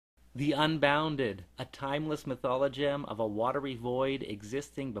The Unbounded, a timeless mythologem of a watery void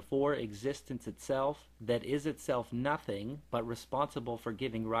existing before existence itself, that is itself nothing, but responsible for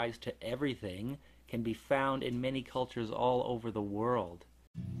giving rise to everything, can be found in many cultures all over the world.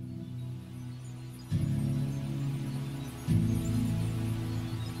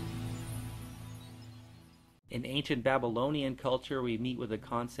 In ancient Babylonian culture, we meet with the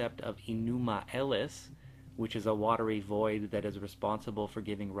concept of Enuma Elis, which is a watery void that is responsible for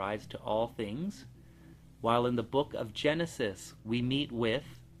giving rise to all things. While in the book of Genesis, we meet with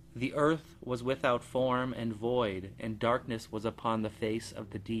the earth was without form and void, and darkness was upon the face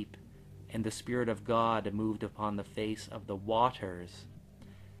of the deep, and the Spirit of God moved upon the face of the waters.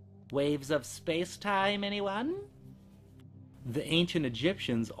 Waves of space-time, anyone? The ancient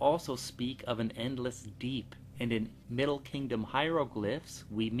Egyptians also speak of an endless deep, and in Middle Kingdom hieroglyphs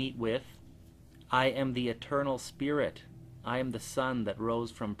we meet with I am the eternal spirit. I am the sun that rose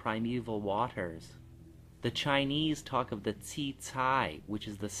from primeval waters. The Chinese talk of the Qi Cai, which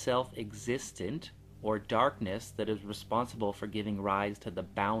is the self-existent, or darkness, that is responsible for giving rise to the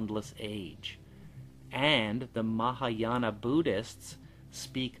boundless age. And the Mahayana Buddhists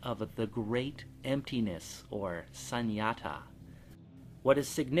speak of the great emptiness, or sunyata. What is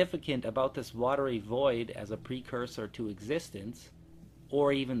significant about this watery void as a precursor to existence,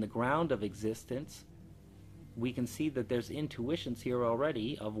 or even the ground of existence, we can see that there's intuitions here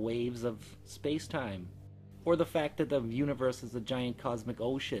already of waves of space-time, or the fact that the universe is a giant cosmic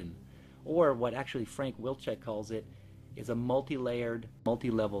ocean, or what actually Frank Wilczek calls it, is a multi-layered,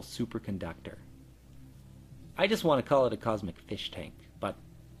 multi-level superconductor. I just want to call it a cosmic fish tank, but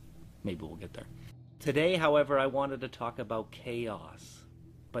maybe we'll get there. Today, however, I wanted to talk about chaos,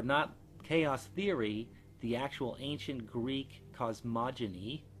 but not chaos theory, the actual ancient Greek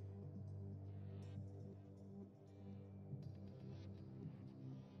cosmogony,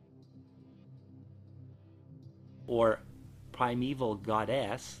 or primeval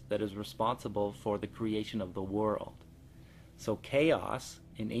goddess that is responsible for the creation of the world. So chaos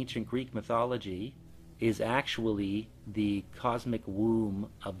in ancient Greek mythology is actually the cosmic womb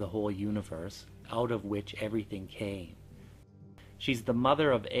of the whole universe, out of which everything came. She's the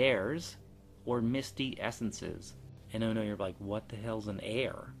mother of airs, or misty essences. And I know you're like, what the hell's an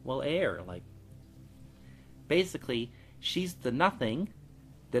air? Well, air, like, basically, she's the nothing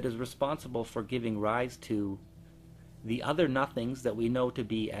that is responsible for giving rise to the other nothings that we know to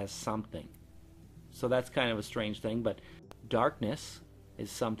be as something. So that's kind of a strange thing, but darkness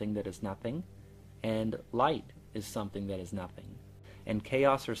is something that is nothing, and light is something that is nothing. And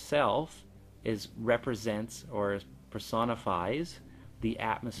chaos herself represents or personifies the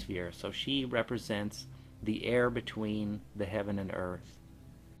atmosphere. So she represents the air between the heaven and earth.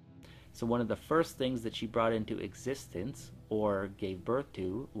 So one of the first things that she brought into existence, or gave birth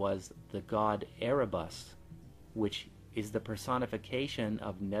to, was the god Erebus, which is the personification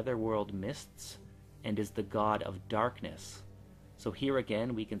of netherworld mists and is the god of darkness. So here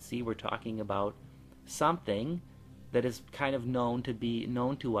again we can see we're talking about something that is kind of known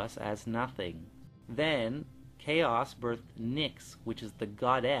to us as nothing. Then chaos birthed Nyx, which is the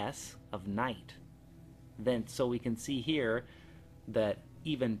goddess of night. Then so we can see here that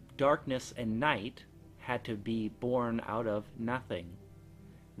even darkness and night had to be born out of nothing.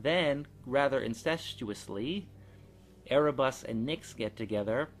 Then, rather incestuously, Erebus and Nyx get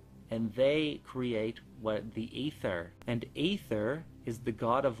together and they create the Aether. And Aether is the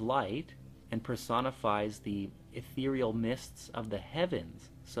god of light and personifies the ethereal mists of the heavens,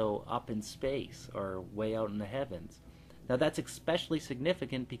 so up in space or way out in the heavens. Now that's especially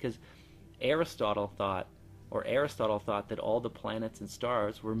significant because Aristotle thought that all the planets and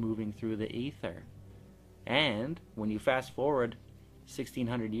stars were moving through the ether. And when you fast forward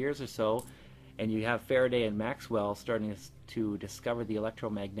 1600 years or so, and you have Faraday and Maxwell starting to discover the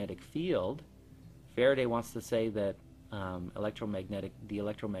electromagnetic field, Faraday wants to say that the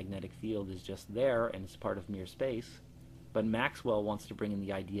electromagnetic field is just there and it's part of mere space, but Maxwell wants to bring in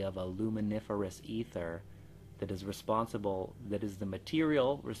the idea of a luminiferous ether that is the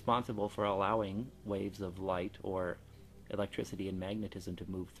material responsible for allowing waves of light or electricity and magnetism to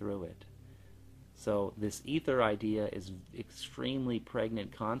move through it. So this ether idea is extremely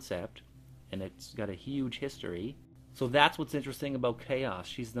pregnant concept, and it's got a huge history. So that's what's interesting about chaos.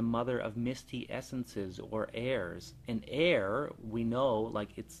 She's the mother of misty essences, or airs. And air, we know,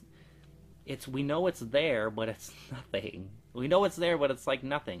 we know it's there, but it's nothing. We know it's there, but it's like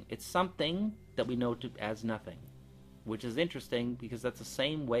nothing. It's something that we know as nothing, which is interesting because that's the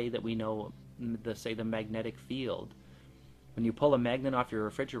same way that we know, the magnetic field. When you pull a magnet off your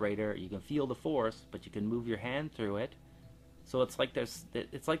refrigerator, you can feel the force, but you can move your hand through it. So it's like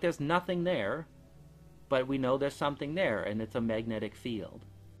there's nothing there, but we know there's something there, and it's a magnetic field.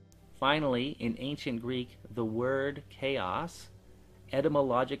 Finally, in ancient Greek, the word chaos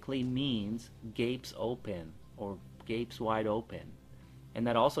etymologically means gapes open or gapes wide open. And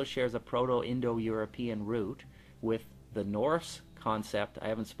that also shares a Proto-Indo-European root with the Norse concept I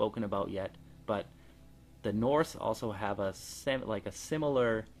haven't spoken about yet, but the Norse also have a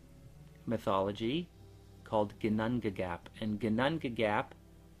similar mythology called Ginnungagap, and Ginnungagap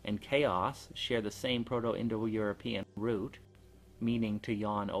and chaos share the same Proto-Indo-European root, meaning to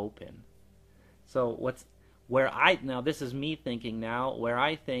yawn open. So now this is me thinking now, where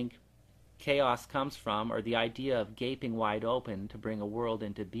I think chaos comes from, or the idea of gaping wide open to bring a world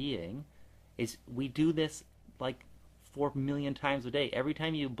into being, is we do this like 4 million times a day. Every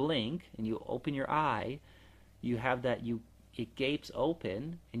time you blink and you open your eye, you have it gapes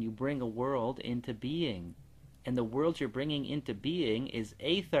open and you bring a world into being. And the world you're bringing into being is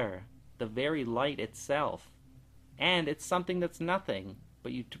aether, the very light itself. And it's something that's nothing,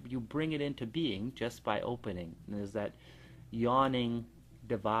 but you bring it into being just by opening. And there's that yawning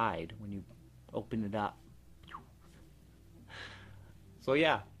divide when you open it up. So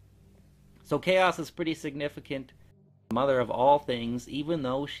yeah. So chaos is pretty significant. Mother of all things, even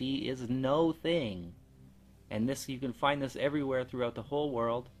though she is no thing. And you can find this everywhere throughout the whole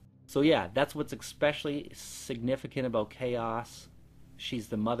world. So yeah, that's what's especially significant about chaos. She's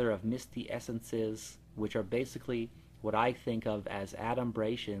the mother of misty essences, which are basically what I think of as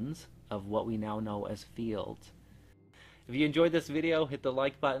adumbrations of what we now know as fields. If you enjoyed this video, hit the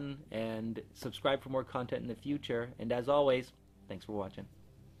like button and subscribe for more content in the future. And as always, thanks for watching.